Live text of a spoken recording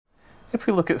If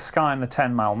we look at Skye in the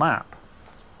 10-mile map,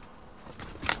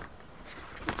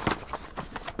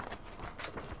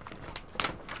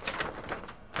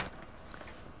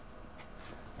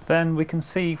 then we can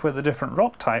see where the different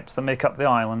rock types that make up the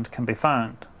island can be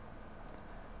found.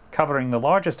 Covering the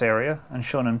largest area, and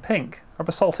shown in pink, are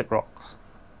basaltic rocks,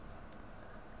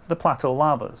 the plateau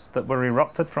lavas that were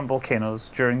erupted from volcanoes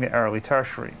during the early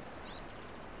Tertiary.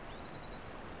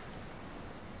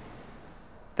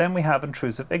 Then we have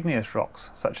intrusive igneous rocks,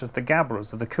 such as the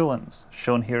gabbros of the Cuillins,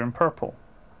 shown here in purple.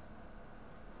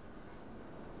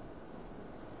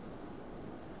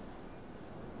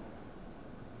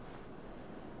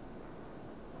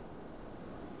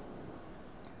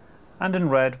 And in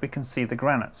red we can see the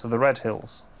granites of the Red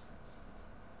Hills.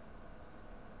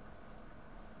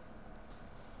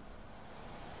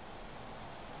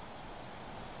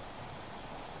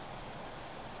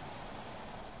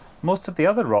 Most of the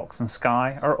other rocks in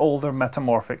Skye are older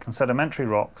metamorphic and sedimentary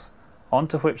rocks,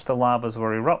 onto which the lavas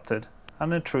were erupted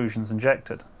and the intrusions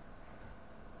injected.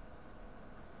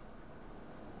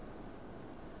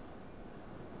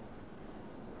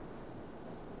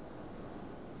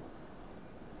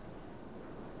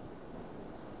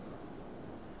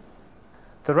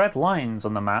 The red lines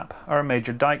on the map are a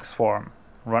major dike swarm,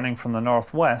 running from the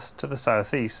northwest to the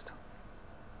southeast.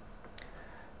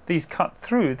 These cut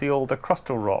through the older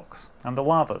crustal rocks and the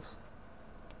lavas.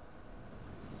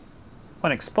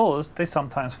 When exposed, they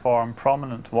sometimes form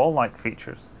prominent wall-like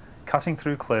features, cutting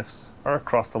through cliffs or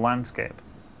across the landscape.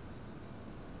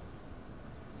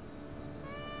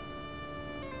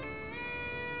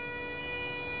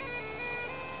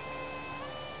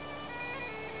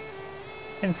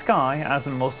 In Skye, as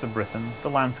in most of Britain, the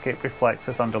landscape reflects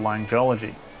this underlying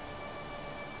geology.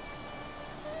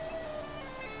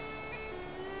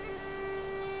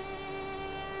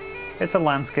 It's a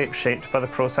landscape shaped by the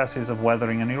processes of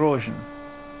weathering and erosion.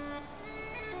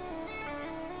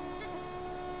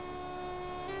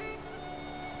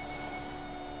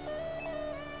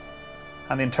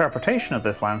 And the interpretation of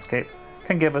this landscape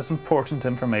can give us important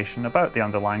information about the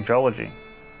underlying geology.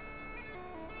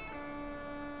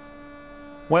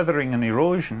 Weathering and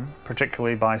erosion,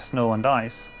 particularly by snow and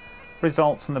ice,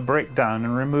 results in the breakdown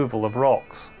and removal of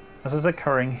rocks, as is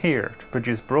occurring here to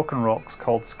produce broken rocks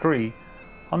called scree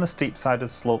on the steep-sided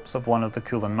slopes of one of the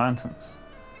Cuillin Mountains.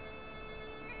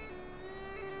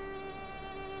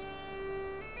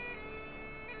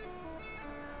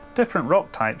 Different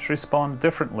rock types respond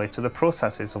differently to the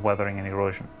processes of weathering and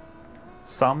erosion.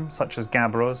 Some, such as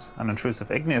gabbros and intrusive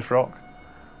igneous rock,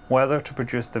 weather to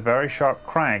produce the very sharp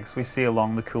crags we see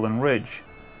along the Cuillin Ridge,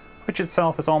 which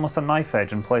itself is almost a knife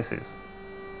edge in places.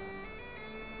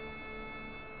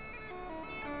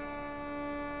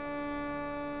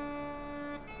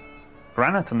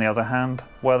 Granite, on the other hand,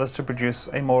 weathers to produce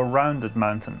a more rounded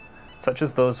mountain, such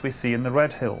as those we see in the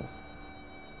Red Hills.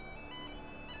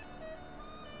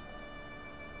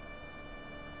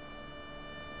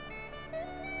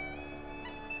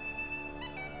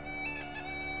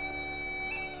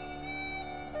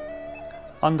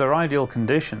 Under ideal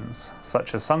conditions,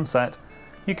 such as sunset,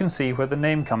 you can see where the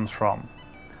name comes from,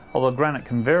 although granite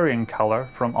can vary in colour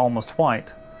from almost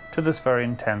white to this very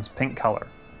intense pink colour.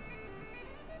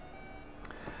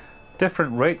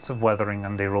 Different rates of weathering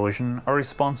and erosion are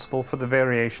responsible for the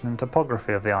variation in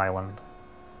topography of the island.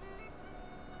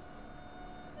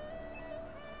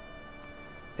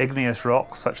 Igneous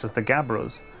rocks, such as the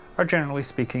gabbros, are generally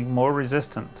speaking more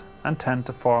resistant and tend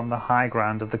to form the high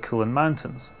ground of the Cuillin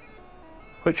Mountains,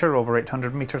 which are over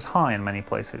 800 metres high in many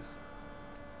places.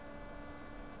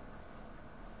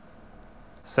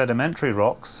 Sedimentary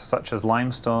rocks, such as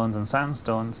limestones and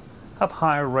sandstones, have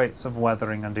higher rates of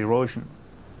weathering and erosion,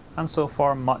 and so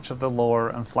form much of the lower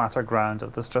and flatter ground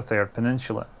of the Strathaird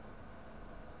Peninsula.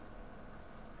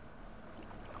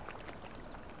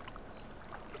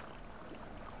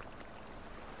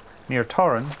 Near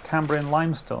Torrin, Cambrian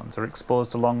limestones are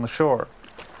exposed along the shore,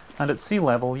 and at sea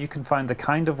level you can find the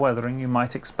kind of weathering you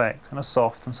might expect in a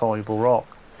soft and soluble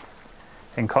rock.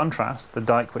 In contrast, the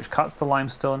dike which cuts the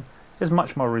limestone is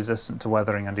much more resistant to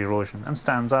weathering and erosion and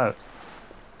stands out.